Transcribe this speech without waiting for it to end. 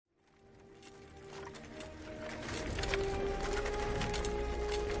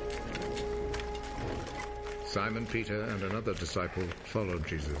Simon Peter and another disciple followed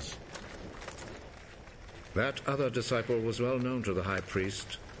Jesus. That other disciple was well known to the high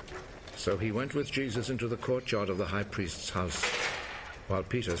priest, so he went with Jesus into the courtyard of the high priest's house, while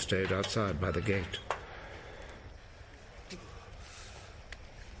Peter stayed outside by the gate.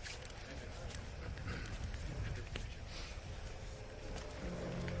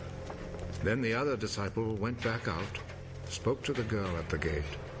 Then the other disciple went back out, spoke to the girl at the gate,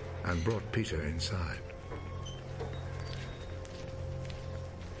 and brought Peter inside.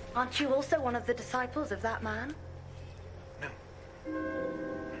 Aren't you also one of the disciples of that man? No.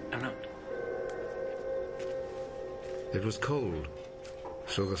 I'm not. It was cold,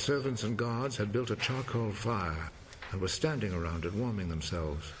 so the servants and guards had built a charcoal fire and were standing around it warming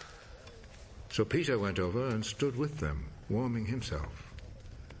themselves. So Peter went over and stood with them, warming himself.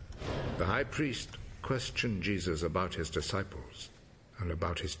 The high priest questioned Jesus about his disciples and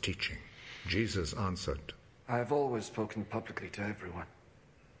about his teaching. Jesus answered, I have always spoken publicly to everyone.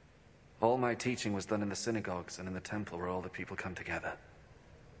 All my teaching was done in the synagogues and in the temple where all the people come together.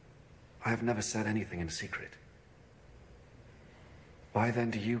 I have never said anything in secret. Why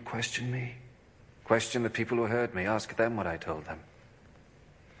then do you question me? Question the people who heard me. Ask them what I told them.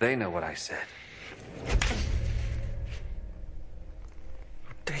 They know what I said.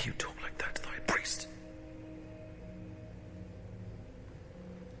 How dare you talk like that to the high priest?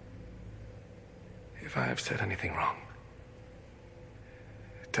 If I have said anything wrong,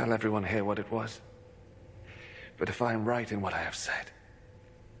 tell everyone here what it was. But if I am right in what I have said,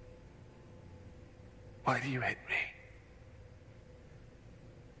 why do you hit me?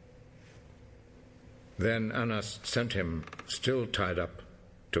 Then Annas sent him, still tied up,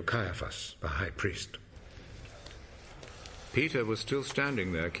 to Caiaphas, the high priest. Peter was still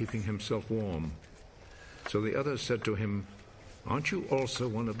standing there, keeping himself warm. So the others said to him, Aren't you also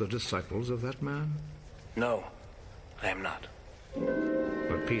one of the disciples of that man? No, I am not.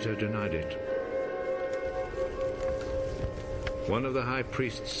 But Peter denied it. One of the high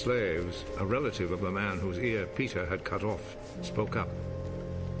priest's slaves, a relative of the man whose ear Peter had cut off, spoke up.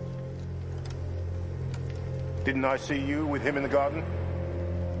 Didn't I see you with him in the garden?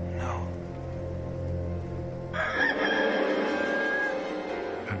 No.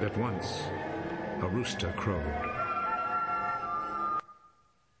 And at once, a rooster crowed.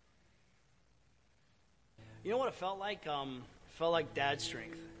 You know what it felt like? Felt like dad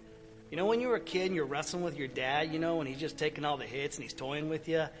strength. You know, when you were a kid and you're wrestling with your dad, you know, and he's just taking all the hits and he's toying with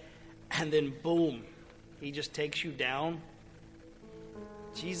you, and then boom, he just takes you down.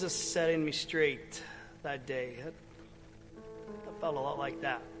 Jesus setting me straight that day. That felt a lot like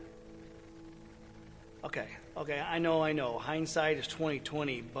that. Okay, I know. Hindsight is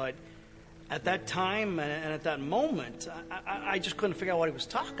 20/20, but at that time and at that moment, I just couldn't figure out what he was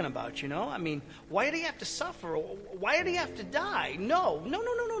talking about, you know? I mean, why did he have to suffer? Why did he have to die? No.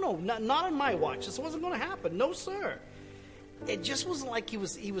 Not on my watch. This wasn't going to happen. No, sir. It just wasn't like he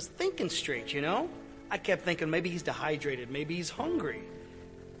was thinking straight, you know? I kept thinking maybe he's dehydrated. Maybe he's hungry.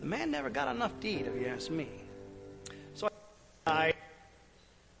 The man never got enough to eat, if you ask me. So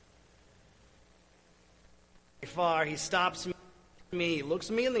he stops me, he looks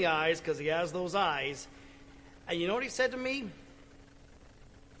me in the eyes because he has those eyes, and you know what he said to me?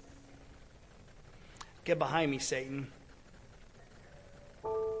 Get behind me, Satan.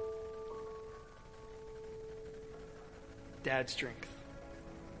 Dad strength.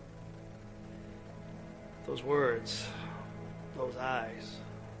 Those words, those eyes.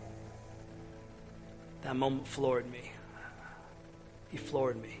 That moment floored me. He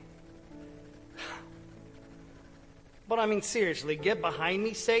floored me. But I mean, seriously, get behind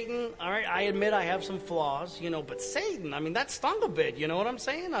me, Satan. All right, I admit I have some flaws, you know, but Satan, I mean, that stung a bit, you know what I'm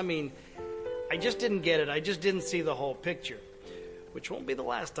saying? I mean, I just didn't get it. I just didn't see the whole picture, which won't be the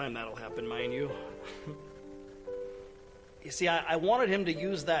last time that'll happen, mind you. You see, I wanted him to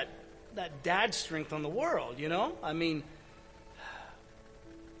use that dad strength on the world, you know? I mean,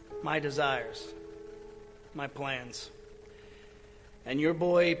 my desires, my plans. And your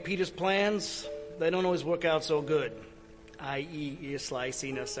boy Peter's plans, they don't always work out so good, i.e. ear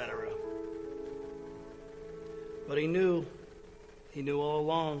slicing, etc. But he knew all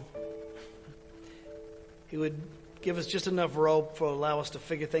along. He would give us just enough rope to allow us to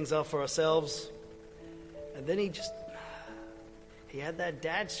figure things out for ourselves. And then he had that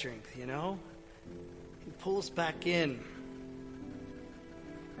dad strength, you know? He'd pull us back in.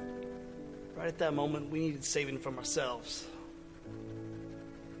 Right at that moment, we needed saving from ourselves.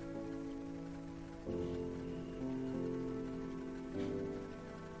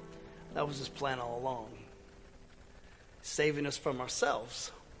 That was his plan all along. Saving us from ourselves.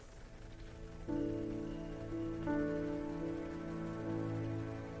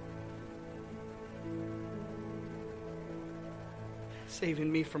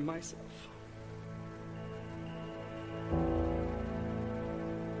 saving me from myself.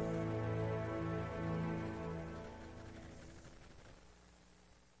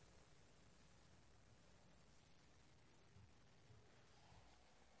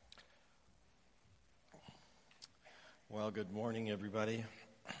 Well, good morning, everybody.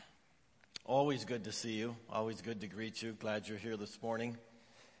 Always good to see you. Always good to greet you. Glad you're here this morning.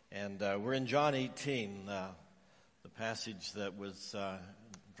 And we're in John 18. The passage that was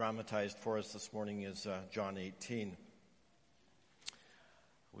dramatized for us this morning is John 18.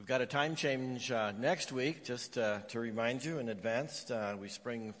 We've got a time change next week, just to remind you in advance. We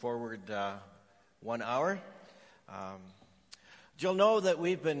spring forward 1 hour. You'll know that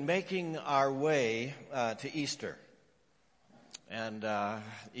we've been making our way to Easter. And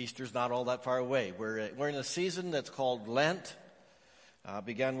Easter's not all that far away. We're in a season that's called Lent.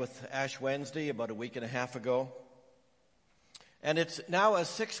 Began with Ash Wednesday about a week and a half ago. And it's now a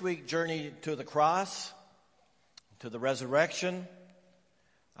 6-week journey to the cross, to the resurrection.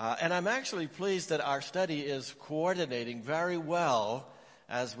 And I'm actually pleased that our study is coordinating very well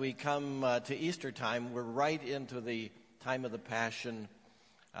as we come to Easter time. We're right into the time of the Passion,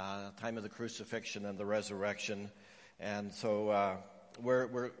 time of the crucifixion and the resurrection. And so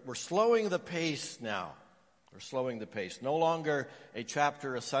we're slowing the pace now. We're slowing the pace. No longer a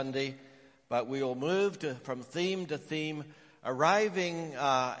chapter a Sunday, but we will move from theme to theme, arriving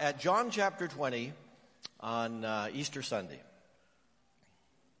at John chapter 20 on Easter Sunday.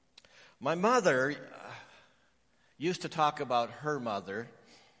 My mother used to talk about her mother,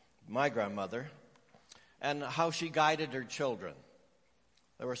 my grandmother, and how she guided her children.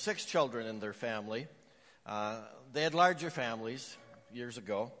 There were 6 children in their family. They had larger families years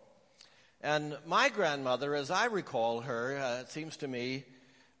ago. And my grandmother, as I recall her, it seems to me,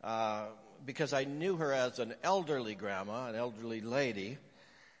 because I knew her as an elderly grandma, an elderly lady,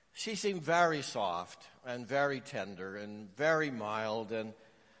 she seemed very soft and very tender and very mild.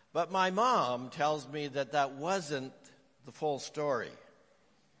 But my mom tells me that that wasn't the full story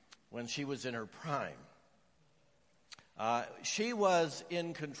when she was in her prime. She was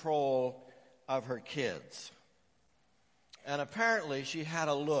in control of her kids. And apparently she had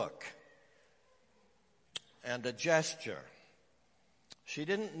a look and a gesture. She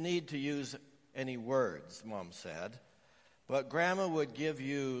didn't need to use any words, Mom said, but Grandma would give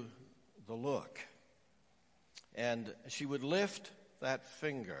you the look. And she would lift that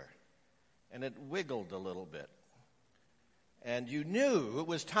finger, and it wiggled a little bit. And you knew it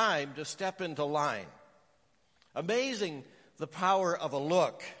was time to step into line. Amazing the power of a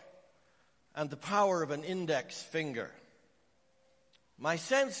look and the power of an index finger. My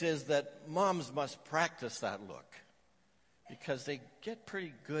sense is that moms must practice that look because they get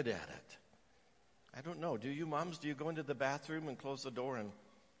pretty good at it. I don't know. Do you moms, do you go into the bathroom and close the door and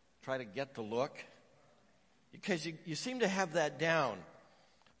try to get the look? Because you seem to have that down.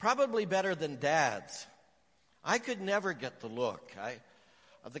 Probably better than dads. I could never get the look.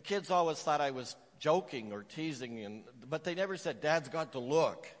 The kids always thought I was joking or teasing, but they never said, Dad's got the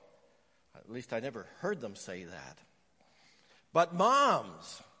look. At least I never heard them say that. But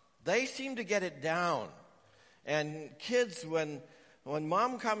moms, they seem to get it down. And kids, when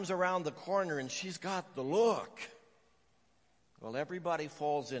Mom comes around the corner and she's got the look, well, everybody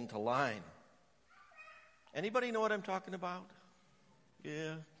falls into line. Anybody know what I'm talking about?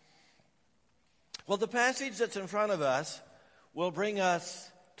 Yeah. Well, the passage that's in front of us will bring us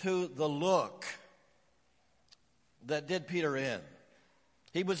to the look that did Peter in.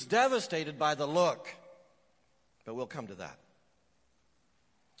 He was devastated by the look, but we'll come to that.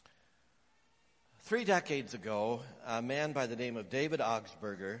 3 decades ago, a man by the name of David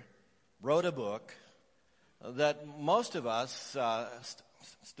Augsburger wrote a book that most of us,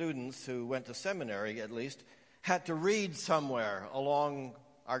 students who went to seminary at least, had to read somewhere along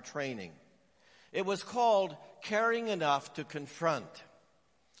our training. It was called Caring Enough to Confront.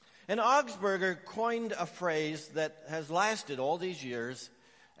 And Augsburger coined a phrase that has lasted all these years,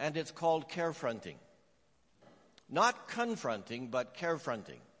 and it's called carefronting. Not confronting, but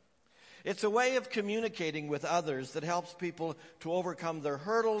carefronting. It's a way of communicating with others that helps people to overcome their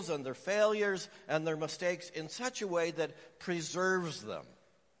hurdles and their failures and their mistakes in such a way that preserves them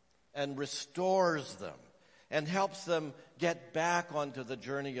and restores them and helps them get back onto the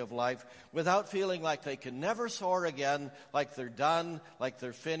journey of life without feeling like they can never soar again, like they're done, like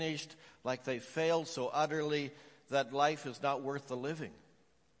they're finished, like they failed so utterly that life is not worth the living.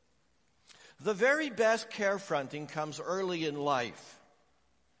 The very best carefronting comes early in life.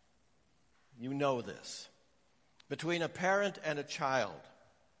 You know this. Between a parent and a child.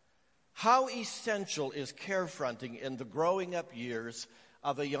 How essential is carefronting in the growing up years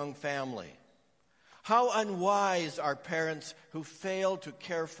of a young family? How unwise are parents who fail to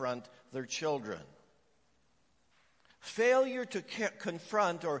carefront their children? Failure to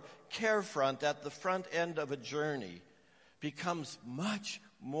confront or carefront at the front end of a journey becomes much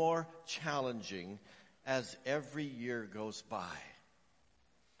more challenging as every year goes by.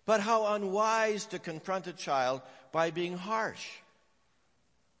 But how unwise to confront a child by being harsh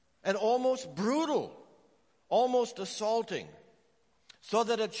and almost brutal, almost assaulting, so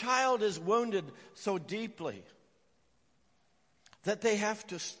that a child is wounded so deeply that they have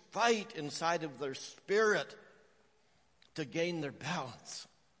to fight inside of their spirit to gain their balance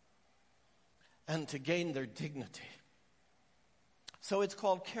and to gain their dignity. So it's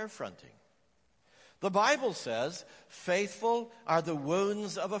called carefronting. The Bible says, faithful are the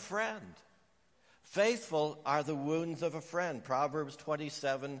wounds of a friend. Faithful are the wounds of a friend. Proverbs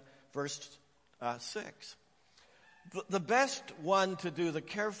 27, verse 6. The best one to do the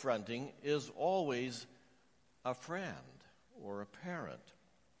carefronting is always a friend or a parent.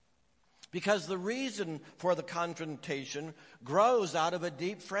 Because the reason for the confrontation grows out of a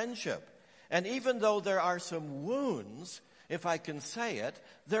deep friendship. And even though there are some wounds, if I can say it,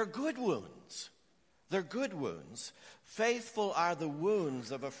 they're good wounds. They're good wounds. Faithful are the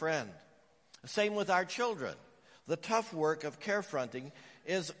wounds of a friend. Same with our children. The tough work of carefronting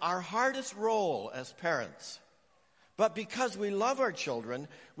is our hardest role as parents. But because we love our children,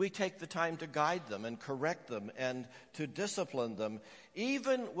 we take the time to guide them and correct them and to discipline them,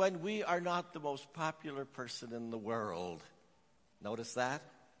 even when we are not the most popular person in the world. Notice that?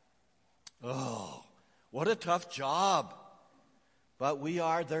 Oh, what a tough job. But we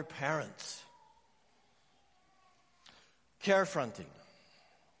are their parents. Carefronting.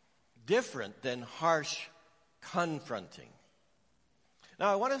 Different than harsh confronting.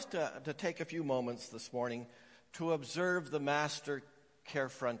 Now, I want us to take a few moments this morning to observe the master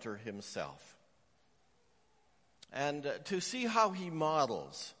carefronter himself and to see how he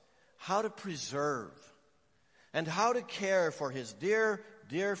models how to preserve and how to care for his dear,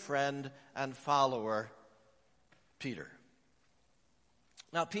 dear friend and follower, Peter.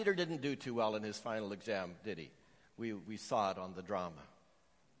 Now, Peter didn't do too well in his final exam, did he? We saw it on the drama.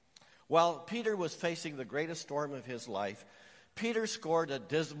 While Peter was facing the greatest storm of his life, Peter scored a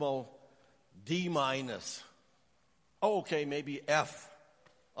dismal D-, maybe F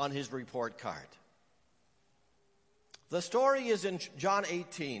on his report card. The story is in John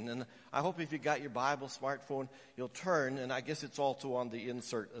 18, and I hope if you got your Bible, smartphone, you'll turn, and I guess it's also on the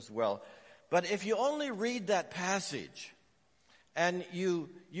insert as well. But if you only read that passage, and you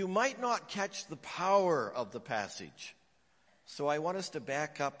might not catch the power of the passage. So I want us to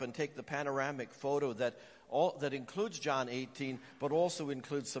back up and take the panoramic photo that includes John 18, but also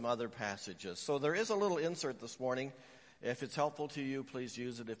includes some other passages. So there is a little insert this morning. If it's helpful to you, please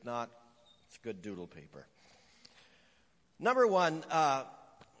use it. If not, it's good doodle paper. Number one,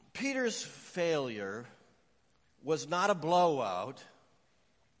 Peter's failure was not a blowout.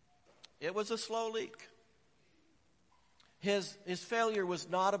 It was a slow leak. His failure was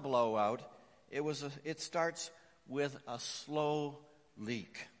not a blowout. It starts with a slow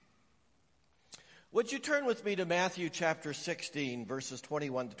leak. Would you turn with me to Matthew chapter 16, verses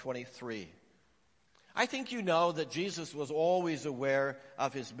 21 to 23? I think you know that Jesus was always aware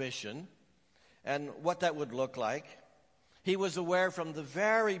of his mission and what that would look like. He was aware from the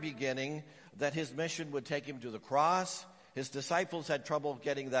very beginning that his mission would take him to the cross. His disciples had trouble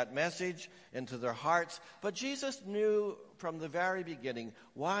getting that message into their hearts, but Jesus knew from the very beginning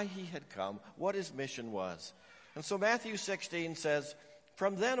why he had come, what his mission was. And so Matthew 16 says,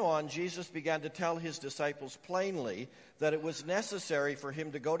 "From then on, Jesus began to tell his disciples plainly that it was necessary for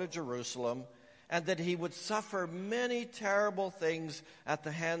him to go to Jerusalem and that he would suffer many terrible things at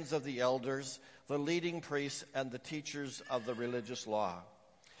the hands of the elders, the leading priests, and the teachers of the religious law.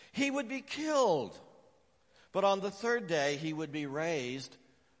 He would be killed, but on the third day he would be raised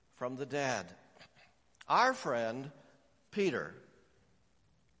from the dead." Our friend, Peter,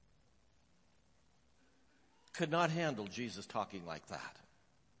 could not handle Jesus talking like that.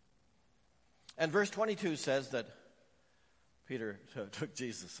 And verse 22 says that Peter took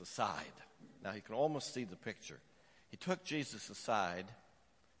Jesus aside. Now you can almost see the picture. He took Jesus aside.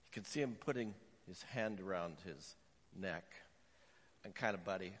 You can see him putting his hand around his neck and kind of,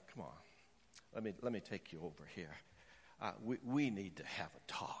 "Buddy, come on. Let me take you over here. We need to have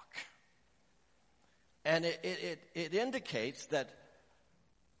a talk." And it indicates that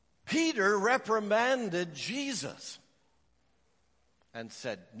Peter reprimanded Jesus. and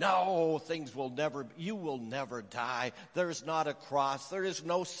said, no, you will never die. There's not a cross. There is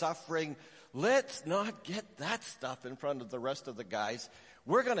no suffering. Let's not get that stuff in front of the rest of the guys.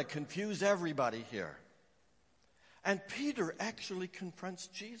 We're going to confuse everybody here. And Peter actually confronts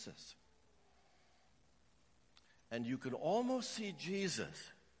Jesus. And you can almost see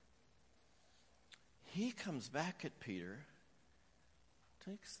Jesus. He comes back at Peter,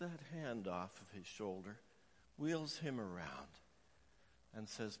 takes that hand off of his shoulder, wheels him around, and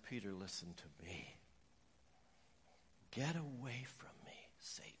says, Peter, listen to me. Get away from me,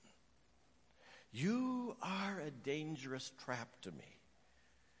 Satan. You are a dangerous trap to me.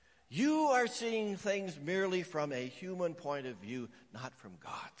 You are seeing things merely from a human point of view, not from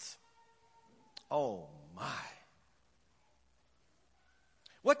God's. Oh, my.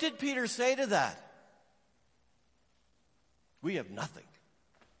 What did Peter say to that? We have nothing.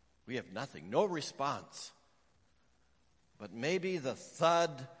 We have nothing. No response. But maybe the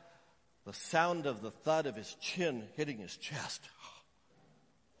sound of the thud of his chin hitting his chest.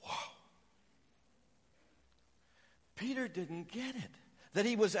 Wow. Peter didn't get it. That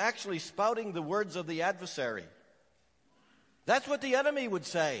he was actually spouting the words of the adversary. That's what the enemy would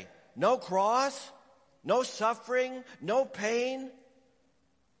say. No cross, no suffering, no pain.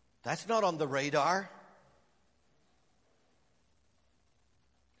 That's not on the radar.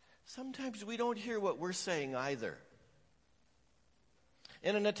 Sometimes we don't hear what we're saying either.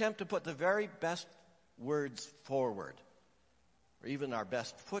 In an attempt to put the very best words forward, or even our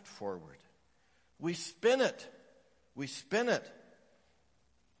best foot forward, we spin it. We spin it.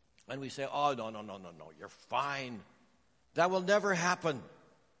 And we say, oh, no, you're fine. That will never happen.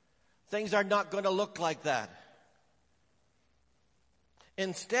 Things are not going to look like that.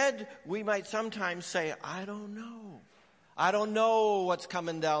 Instead, we might sometimes say, I don't know. I don't know what's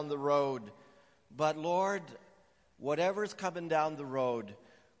coming down the road. But Lord, whatever's coming down the road,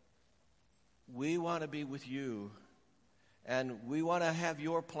 we want to be with you. And we want to have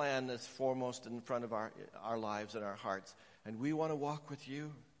your plan as foremost in front of our lives and our hearts. And we want to walk with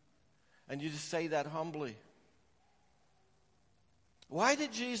you. And you just say that humbly. Why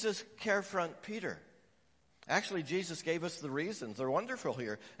did Jesus confront Peter? Actually, Jesus gave us the reasons. They're wonderful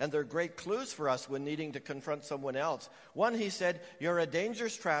here, and they're great clues for us when needing to confront someone else. One, he said, you're a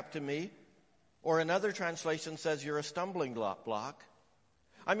dangerous trap to me. Or another translation says, you're a stumbling block.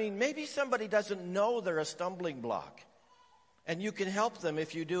 I mean, maybe somebody doesn't know they're a stumbling block. And you can help them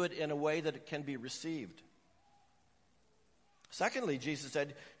if you do it in a way that it can be received. Secondly, Jesus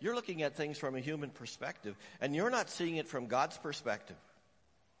said, you're looking at things from a human perspective, and you're not seeing it from God's perspective.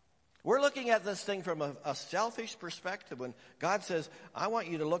 We're looking at this thing from a selfish perspective when God says, I want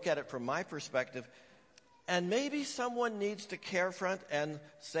you to look at it from my perspective. And maybe someone needs to carefront and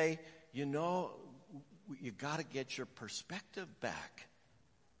say, you know, you got to get your perspective back.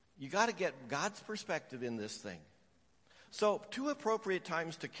 You got to get God's perspective in this thing. So, two appropriate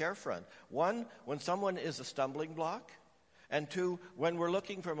times to carefront. One, when someone is a stumbling block. And two, when we're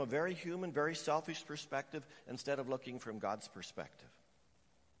looking from a very human, very selfish perspective instead of looking from God's perspective.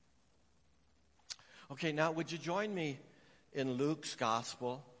 Okay, now would you join me in Luke's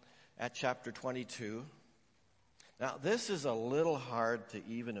Gospel at chapter 22? Now, this is a little hard to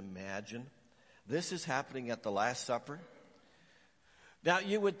even imagine. This is happening at the Last Supper. Now,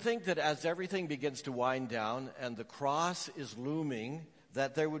 you would think that as everything begins to wind down and the cross is looming,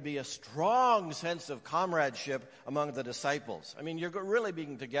 that there would be a strong sense of comradeship among the disciples. I mean, you're really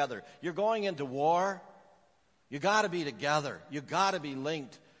being together. You're going into war. You got to be together. You got to be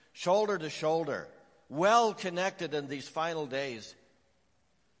linked, shoulder to shoulder, well connected in these final days.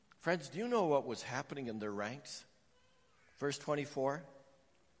 Friends, do you know what was happening in their ranks? Verse 24.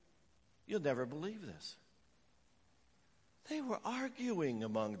 You'll never believe this. They were arguing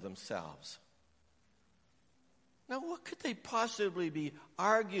among themselves. Now, what could they possibly be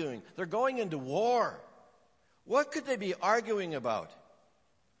arguing? They're going into war. What could they be arguing about?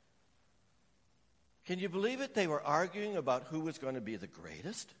 Can you believe it? They were arguing about who was going to be the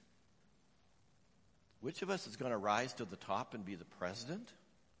greatest. Which of us is going to rise to the top and be the president?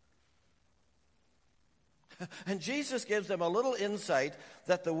 And Jesus gives them a little insight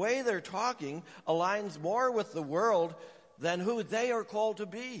that the way they're talking aligns more with the world than who they are called to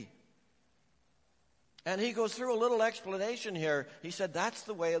be. And he goes through a little explanation here. He said, that's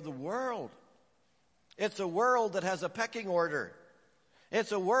the way of the world. It's a world that has a pecking order.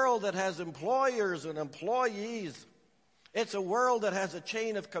 It's a world that has employers and employees. It's a world that has a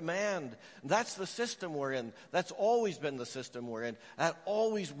chain of command. That's the system we're in. That's always been the system we're in. That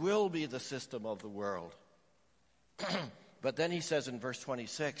always will be the system of the world. But then he says in verse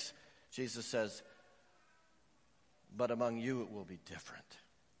 26, Jesus says, but among you it will be different.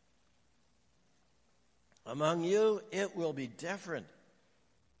 Among you it will be different.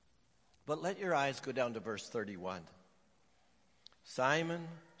 But let your eyes go down to verse 31. Simon,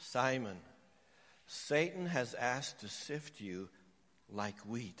 Simon, Satan has asked to sift you like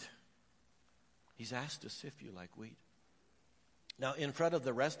wheat. He's asked to sift you like wheat. Now, in front of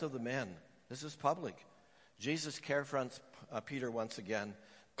the rest of the men, this is public. Jesus confronts Peter once again.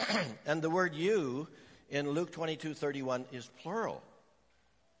 And the word you in Luke 22:31 is plural.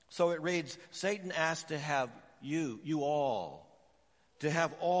 So it reads, Satan asked to have you all, to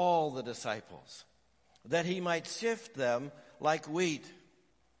have all the disciples, that he might sift them like wheat.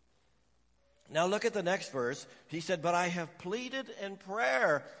 Now look at the next verse. He said, but I have pleaded in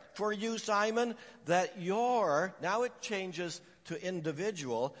prayer for you, Simon, that now it changes to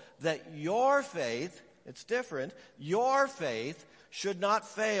individual, that your faith, it's different, your faith should not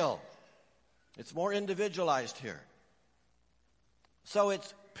fail. It's more individualized here. So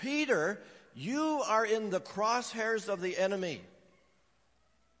it's Peter, you are in the crosshairs of the enemy.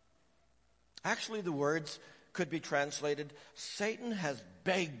 Actually, the words could be translated, Satan has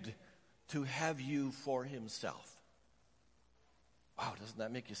begged to have you for himself. Wow, doesn't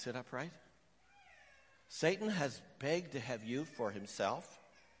that make you sit upright? Satan has begged to have you for himself.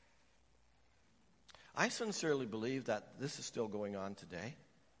 I sincerely believe that this is still going on today.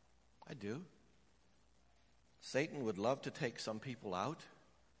 I do. Satan would love to take some people out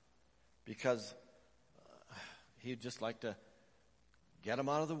because he'd just like to get them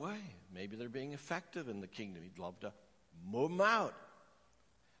out of the way. Maybe they're being effective in the kingdom. He'd love to move them out.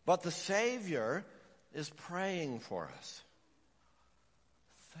 But the Savior is praying for us.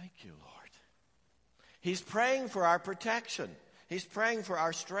 Thank you, Lord. He's praying for our protection. He's praying for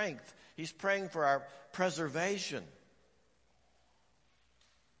our strength. He's praying for our preservation.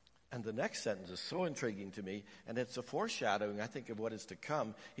 And the next sentence is so intriguing to me, and it's a foreshadowing, I think, of what is to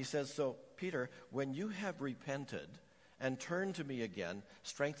come. He says, so, Peter, when you have repented and turned to me again,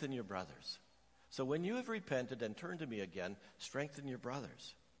 strengthen your brothers. So when you have repented and turned to me again, strengthen your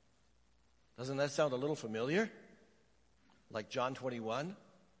brothers. Doesn't that sound a little familiar? Like John 21?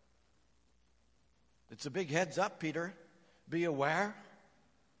 It's a big heads up, Peter. Be aware.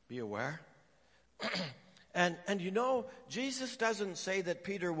 Be aware. And you know, Jesus doesn't say that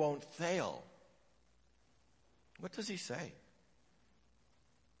Peter won't fail. What does he say?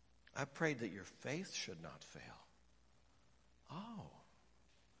 I prayed that your faith should not fail. Oh.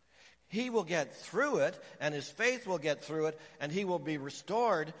 He will get through it, and his faith will get through it, and he will be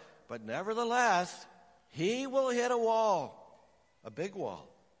restored. But nevertheless, he will hit a wall, a big wall.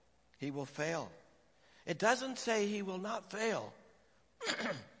 He will fail. It doesn't say he will not fail.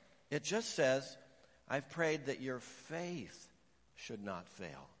 It just says, I've prayed that your faith should not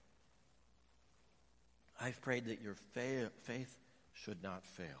fail. I've prayed that your faith should not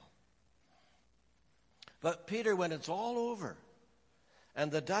fail. But Peter, when it's all over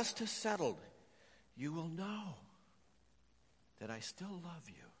and the dust has settled, you will know that I still love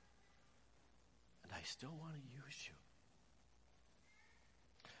you and I still want to use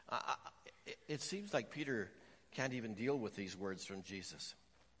you. It seems like Peter can't even deal with these words from Jesus.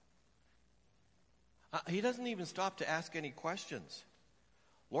 He doesn't even stop to ask any questions.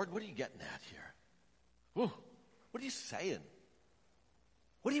 Lord, what are you getting at here? Ooh, what are you saying?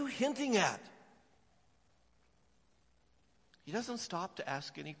 What are you hinting at? He doesn't stop to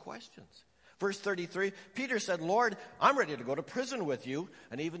ask any questions. Verse 33, Peter said, Lord, I'm ready to go to prison with you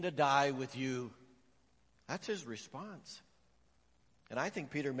and even to die with you. That's his response. And I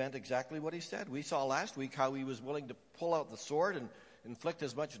think Peter meant exactly what he said. We saw last week how he was willing to pull out the sword and inflict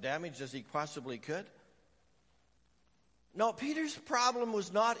as much damage as he possibly could. No, Peter's problem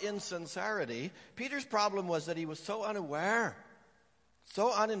was not insincerity. Peter's problem was that he was so unaware,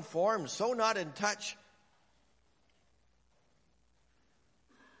 so uninformed, so not in touch.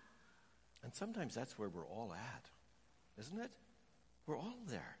 And sometimes that's where we're all at, isn't it? We're all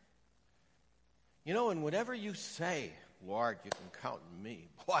there. You know, and whenever you say, Lord, you can count on me.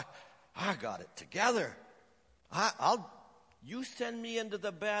 Boy, I got it together. You send me into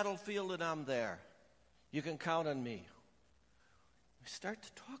the battlefield and I'm there. You can count on me. We start to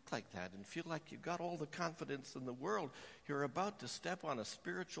talk like that and feel like you've got all the confidence in the world. You're about to step on a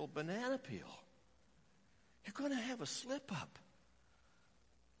spiritual banana peel. You're going to have a slip up.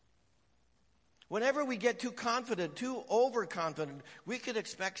 Whenever we get too confident, too overconfident, we could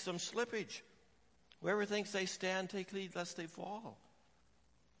expect some slippage. Whoever thinks they stand, take heed lest they fall.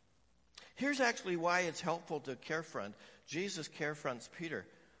 Here's actually why it's helpful to carefront. Jesus carefronts Peter.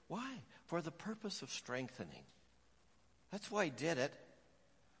 Why? For the purpose of strengthening. That's why he did it.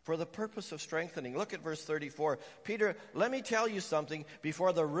 for the purpose of strengthening. Look at verse 34. Peter, let me tell you something.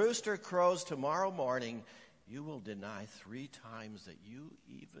 Before the rooster crows tomorrow morning, you will deny 3 times that you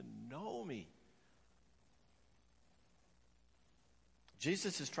even know me.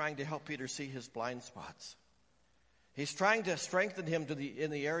 Jesus is trying to help Peter see his blind spots. He's trying to strengthen him in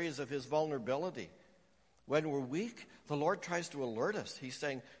the areas of his vulnerability. When we're weak, the Lord tries to alert us. He's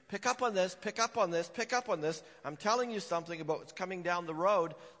saying, pick up on this, pick up on this, pick up on this. I'm telling you something about what's coming down the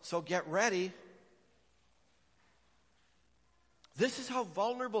road, so get ready. This is how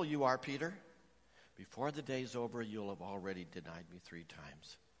vulnerable you are, Peter. Before the day's over, you'll have already denied me 3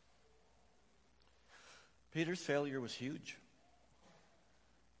 times. Peter's failure was huge.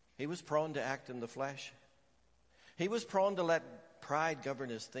 He was prone to act in the flesh. He was prone to let pride govern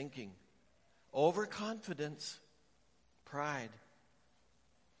his thinking. Overconfidence, pride.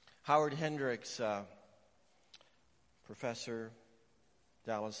 Howard Hendricks, professor,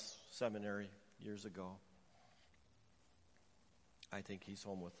 Dallas Seminary years ago. I think he's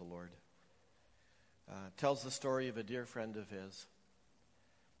home with the Lord. Tells the story of a dear friend of his,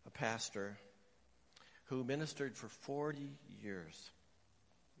 a pastor, who ministered for 40 years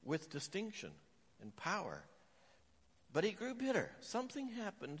with distinction and power. But he grew bitter. Something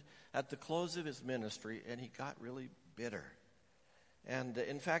happened at the close of his ministry, and he got really bitter. And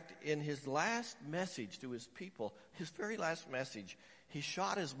in fact, in his last message to his people, his very last message, he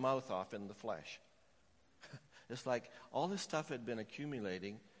shot his mouth off in the flesh. It's like all this stuff had been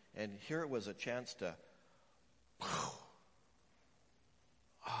accumulating, and here it was a chance to,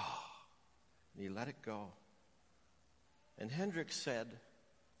 and he let it go. And Hendricks said,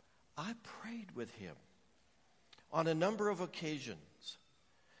 I prayed with him on a number of occasions,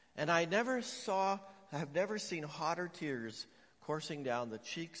 and I have never seen hotter tears coursing down the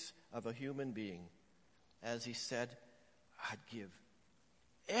cheeks of a human being as he said, I'd give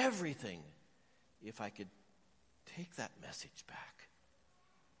everything if I could take that message back.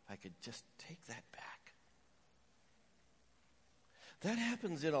 If I could just take that back. That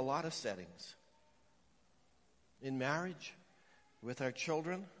happens in a lot of settings. In marriage, with our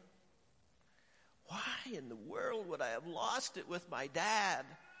children. Why in the world would I have lost it with my dad,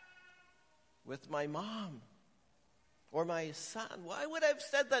 with my mom, or my son? Why would I have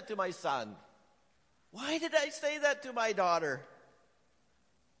said that to my son? Why did I say that to my daughter?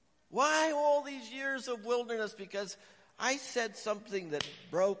 Why all these years of wilderness? Because I said something that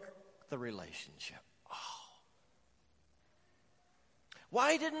broke the relationship. Oh.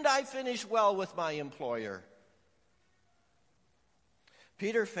 Why didn't I finish well with my employer?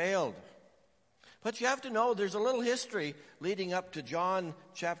 Peter failed. But you have to know there's a little history leading up to John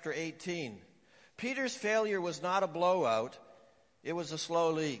chapter 18. Peter's failure was not a blowout. It was a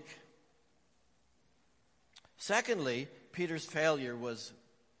slow leak. Secondly, Peter's failure was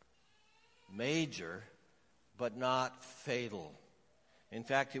major, but not fatal. In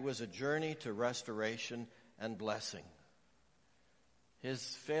fact, it was a journey to restoration and blessing. His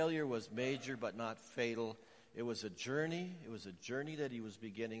failure was major, but not fatal. It was a journey. It was a journey that he was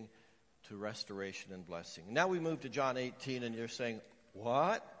beginning to restoration and blessing. Now we move to John 18, and you're saying,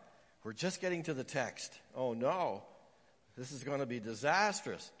 what? We're just getting to the text. Oh no, this is going to be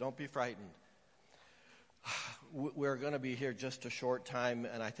disastrous. Don't be frightened. We're going to be here just a short time,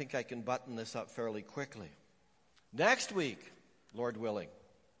 and I think I can button this up fairly quickly. Next week, Lord willing,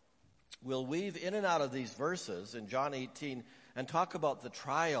 we'll weave in and out of these verses in John 18 and talk about the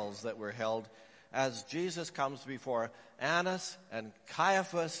trials that were held as Jesus comes before Annas and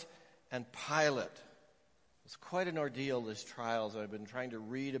Caiaphas and Pilate. It's quite an ordeal, these trials. I've been trying to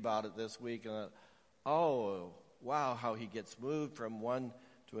read about it this week, and oh, wow, how he gets moved from one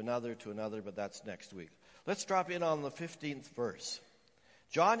to another, but that's next week. Let's drop in on the 15th verse.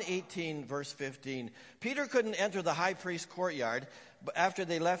 John 18, verse 15. Peter couldn't enter the high priest's courtyard after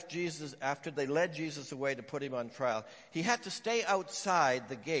they led Jesus away to put him on trial. He had to stay outside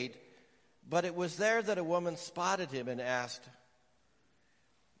the gate, but it was there that a woman spotted him and asked,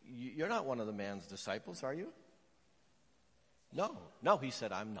 you're not one of the man's disciples, are you? No, he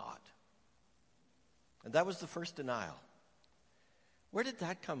said, I'm not. And that was the first denial. Where did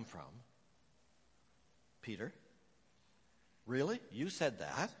that come from? Peter? Really? You said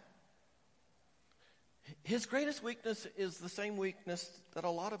that? His greatest weakness is the same weakness that a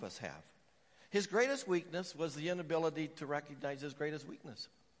lot of us have. His greatest weakness was the inability to recognize his greatest weakness.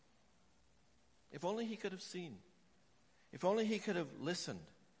 If only he could have seen. If only he could have listened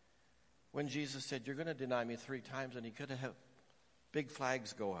when Jesus said, you're going to deny me 3 times, and he could have big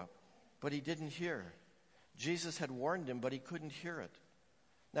flags go up. But he didn't hear. Jesus had warned him, but he couldn't hear it.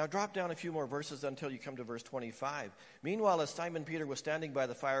 Now drop down a few more verses until you come to verse 25. Meanwhile, as Simon Peter was standing by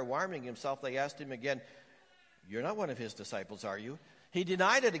the fire warming himself, they asked him again, "You're not one of his disciples, are you?" He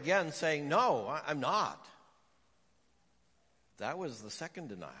denied it again, saying, "No, I'm not." That was the second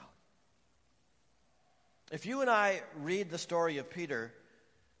denial. If you and I read the story of Peter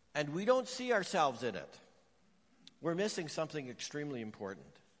and we don't see ourselves in it, we're missing something extremely important.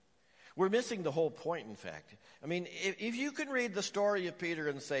 We're missing the whole point, in fact. I mean, if you can read the story of Peter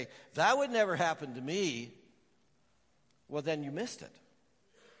and say, "That would never happen to me," well, then you missed it.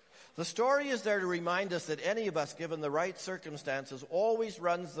 The story is there to remind us that any of us, given the right circumstances, always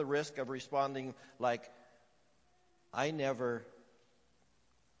runs the risk of responding like, "I never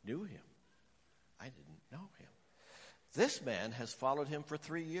knew him. I didn't know him." This man has followed him for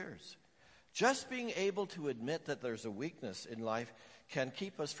 3 years. Just being able to admit that there's a weakness in life can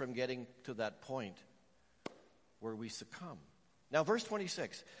keep us from getting to that point where we succumb. Now, verse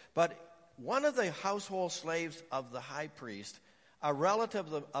 26. But one of the household slaves of the high priest, a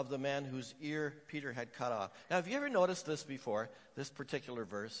relative of the man whose ear Peter had cut off. Now, have you ever noticed this before, this particular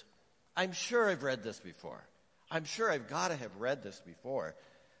verse? I'm sure I've read this before. I'm sure I've got to have read this before.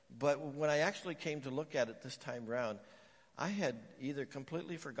 But when I actually came to look at it this time round, I had either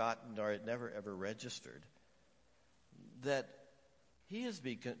completely forgotten or it never ever registered that he is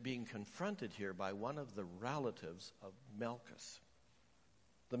being confronted here by one of the relatives of Malchus.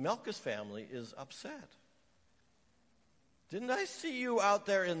 The Malchus family is upset. "Didn't I see you out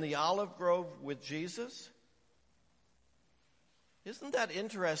there in the olive grove with Jesus?" Isn't that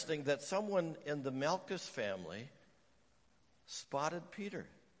interesting that someone in the Malchus family spotted Peter?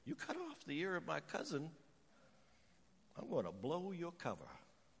 "You cut off the ear of my cousin. I'm going to blow your cover.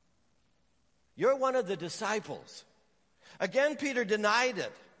 You're one of the disciples." Again, Peter denied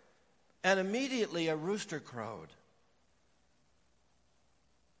it, and immediately a rooster crowed.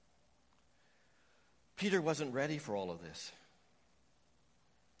 Peter wasn't ready for all of this.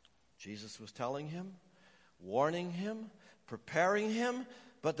 Jesus was telling him, warning him, preparing him,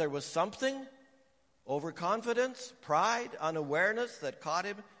 but there was something, overconfidence, pride, unawareness that caught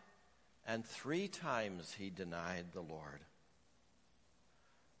him, and 3 times he denied the Lord.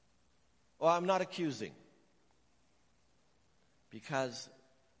 Oh, I'm not accusing, because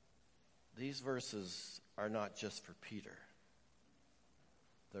these verses are not just for Peter.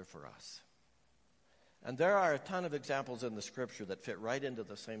 They're for us. And there are a ton of examples in the scripture that fit right into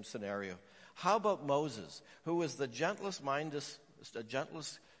the same scenario. How about Moses, who was the gentlest,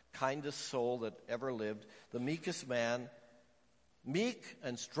 kindest soul that ever lived, the meekest man, meek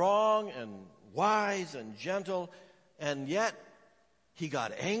and strong and wise and gentle, and yet he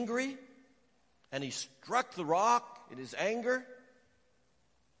got angry and he struck the rock in his anger.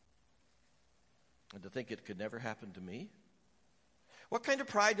 And to think it could never happen to me? What kind of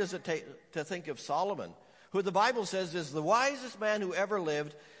pride does it take to think of Solomon, who the Bible says is the wisest man who ever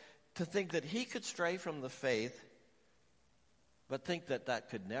lived, to think that he could stray from the faith, but think that that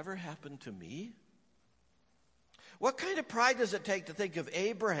could never happen to me? What kind of pride does it take to think of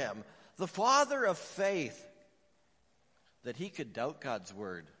Abraham, the father of faith, that he could doubt God's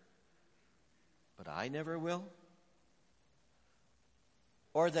word, but I never will?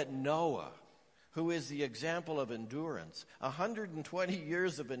 Or that Noah, who is the example of endurance, 120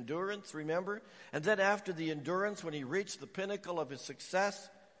 years of endurance, remember? And then after the endurance, when he reached the pinnacle of his success,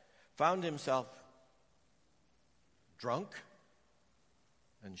 found himself drunk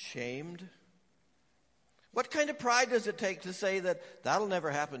and shamed. What kind of pride does it take to say that that'll never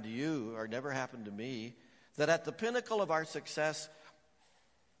happen to you or never happen to me, that at the pinnacle of our success,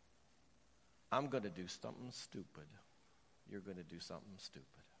 I'm going to do something stupid. You're going to do something stupid.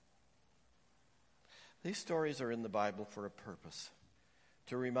 These stories are in the Bible for a purpose,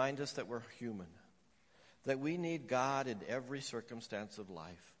 to remind us that we're human, that we need God in every circumstance of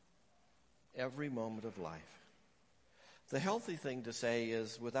life, every moment of life. The healthy thing to say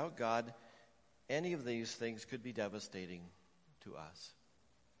is, without God, any of these things could be devastating to us.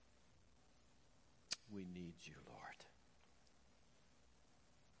 We need you, Lord.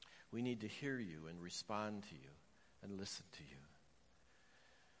 We need to hear you and respond to you and listen to you.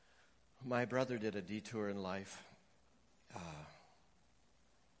 My brother did a detour in life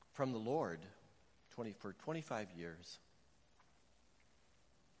from the Lord for 25 years.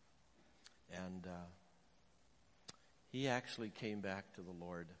 And he actually came back to the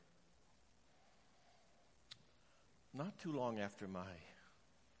Lord not too long after my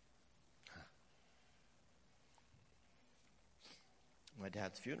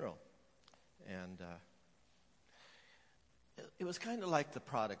dad's funeral. And it was kind of like the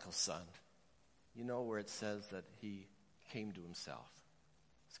prodigal son, you know, where it says that he came to himself.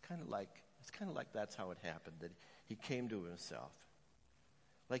 It's kind of like that's how it happened, that he came to himself.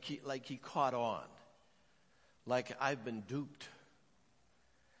 Like he caught on. Like I've been duped.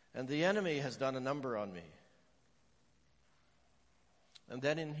 And the enemy has done a number on me. And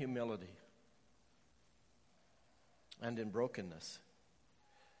then in humility and in brokenness,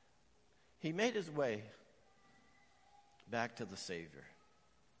 he made his way back to the Savior.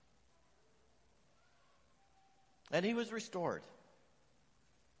 And he was restored.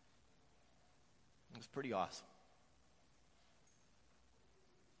 It was pretty awesome.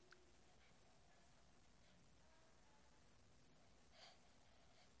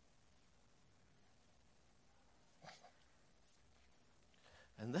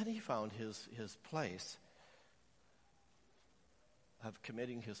 And then he found his place of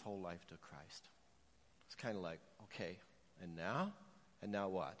committing his whole life to Christ. It's kind of like, okay, and now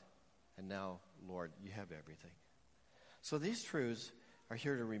what? And now, Lord, you have everything. So these truths are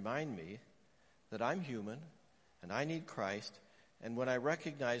here to remind me that I'm human and I need Christ. And when I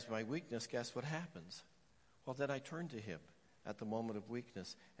recognize my weakness, guess what happens? Well, then I turn to him at the moment of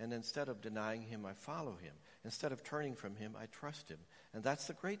weakness. And instead of denying him, I follow him. Instead of turning from him, I trust him. And that's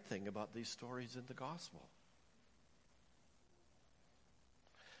the great thing about these stories in the gospel.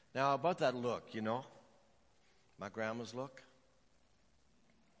 Now, about that look, my grandma's look,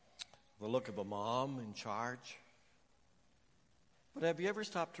 the look of a mom in charge. But have you ever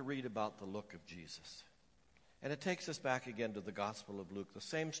stopped to read about the look of Jesus? And it takes us back again to the Gospel of Luke, the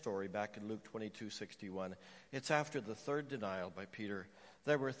same story back in Luke 22:61. It's after the third denial by Peter.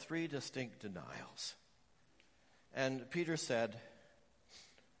 There were 3 distinct denials. And Peter said,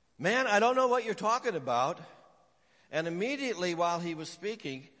 "Man, I don't know what you're talking about." And immediately while he was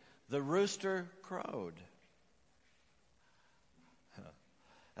speaking, the rooster crowed.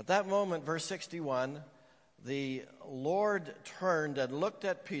 At that moment, verse 61, the Lord turned and looked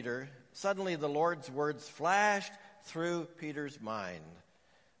at Peter. Suddenly the Lord's words flashed through Peter's mind.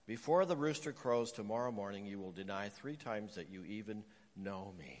 "Before the rooster crows tomorrow morning, you will deny 3 times that you even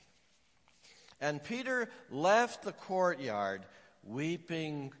know me." And Peter left the courtyard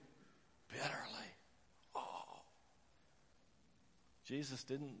weeping bitterly. Oh. Jesus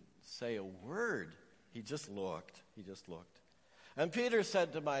didn't say a word. He just looked. And Peter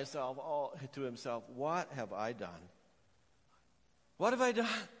said to himself, "What have I done? What have I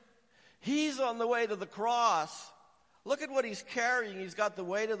done? He's on the way to the cross. Look at what he's carrying. He's got the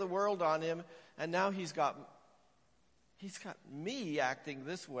weight of the world on him, and now he's got me acting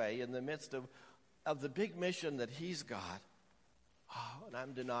this way in the midst of the big mission that he's got. Oh, and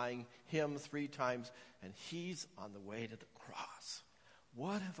I'm denying him 3 times, and he's on the way to the cross.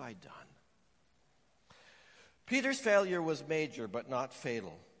 What have I done?" Peter's failure was major, but not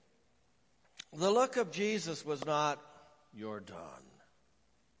fatal. The look of Jesus was not, "You're done.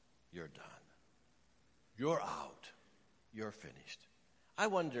 You're done. You're out. You're finished." I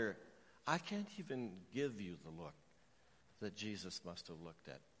wonder, I can't even give you the look that Jesus must have looked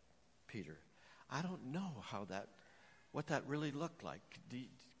at Peter. I don't know what that really looked like. Do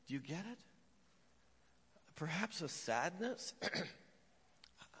you get it? Perhaps a sadness?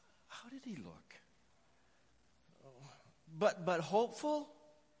 How did he look? But hopeful?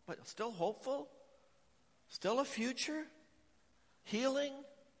 But still hopeful? Still a future? Healing?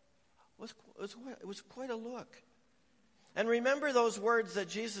 It was quite a look. And remember those words that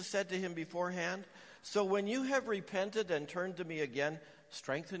Jesus said to him beforehand? "So when you have repented and turned to me again,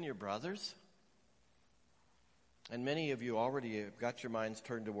 strengthen your brothers." And many of you already have got your minds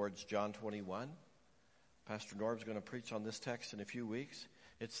turned towards John 21. Pastor Norm's going to preach on this text in a few weeks.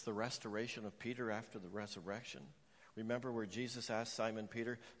 It's the restoration of Peter after the resurrection. Remember where Jesus asked Simon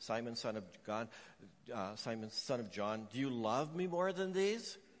Peter, Simon, son of John, "Do you love me more than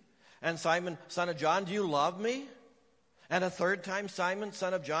these?" And Simon, son of John, "Do you love me?" And a third time, "Simon,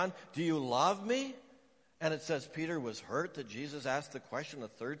 son of John, do you love me?" And it says Peter was hurt that Jesus asked the question a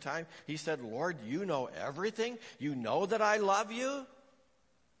third time. He said, "Lord, you know everything. You know that I love you."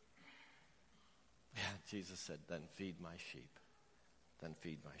 Yeah, Jesus said, "Then feed my sheep. Then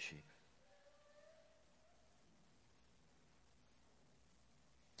feed my sheep."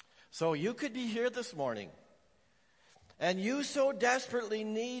 So you could be here this morning, and you so desperately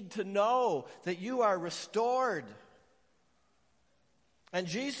need to know that you are restored. And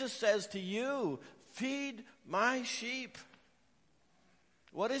Jesus says to you, "Feed my sheep."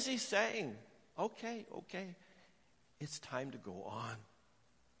 What is he saying? Okay. It's time to go on.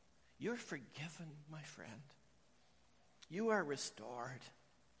 You're forgiven, my friend. You are restored.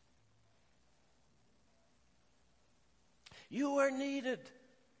 You are needed.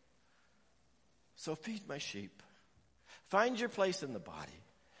 So feed my sheep. Find your place in the body.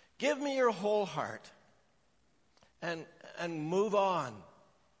 Give me your whole heart and move on.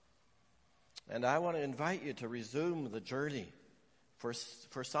 And I want to invite you to resume the journey. For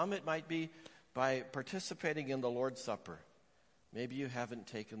some, it might be by participating in the Lord's Supper. Maybe you haven't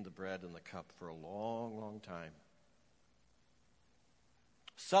taken the bread and the cup for a long, long time.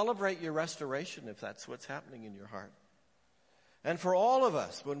 Celebrate your restoration if that's what's happening in your heart. And for all of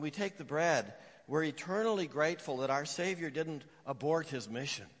us, when we take the bread, we're eternally grateful that our Savior didn't abort his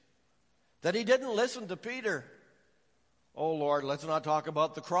mission, that he didn't listen to Peter. Oh, Lord, let's not talk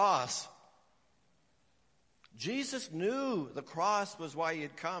about the cross. Jesus knew the cross was why he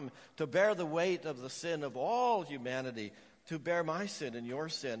had come, to bear the weight of the sin of all humanity, to bear my sin and your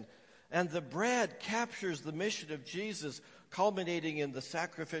sin. And the bread captures the mission of Jesus, culminating in the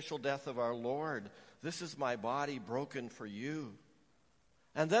sacrificial death of our Lord. This is my body broken for you.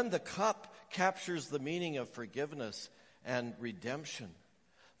 And then the cup captures the meaning of forgiveness and redemption.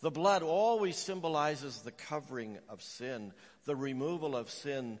 The blood always symbolizes the covering of sin, the removal of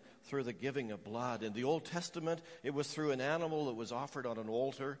sin through the giving of blood. In the Old Testament, it was through an animal that was offered on an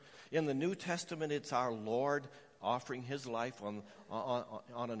altar. In the New Testament, it's our Lord offering his life on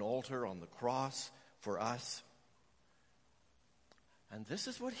an altar, on the cross for us. And this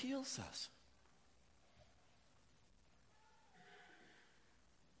is what heals us.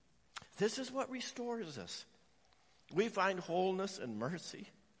 This is what restores us. We find wholeness and mercy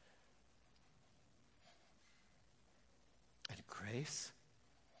and grace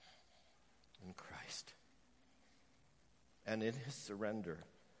in Christ and in his surrender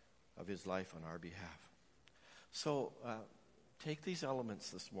of his life on our behalf. So take these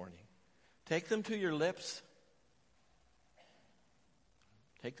elements this morning. Take them to your lips.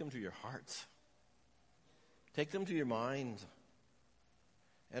 Take them to your hearts. Take them to your minds.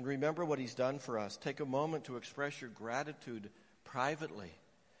 And remember what he's done for us. Take a moment to express your gratitude privately.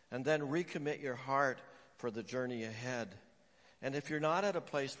 And then recommit your heart for the journey ahead. And if you're not at a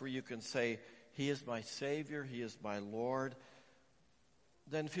place where you can say, he is my Savior, he is my Lord,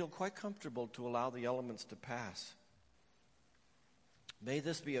 then feel quite comfortable to allow the elements to pass. May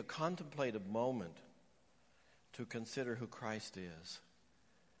this be a contemplative moment to consider who Christ is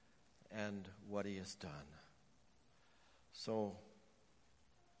and what he has done. So,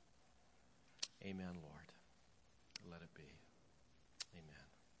 amen, Lord.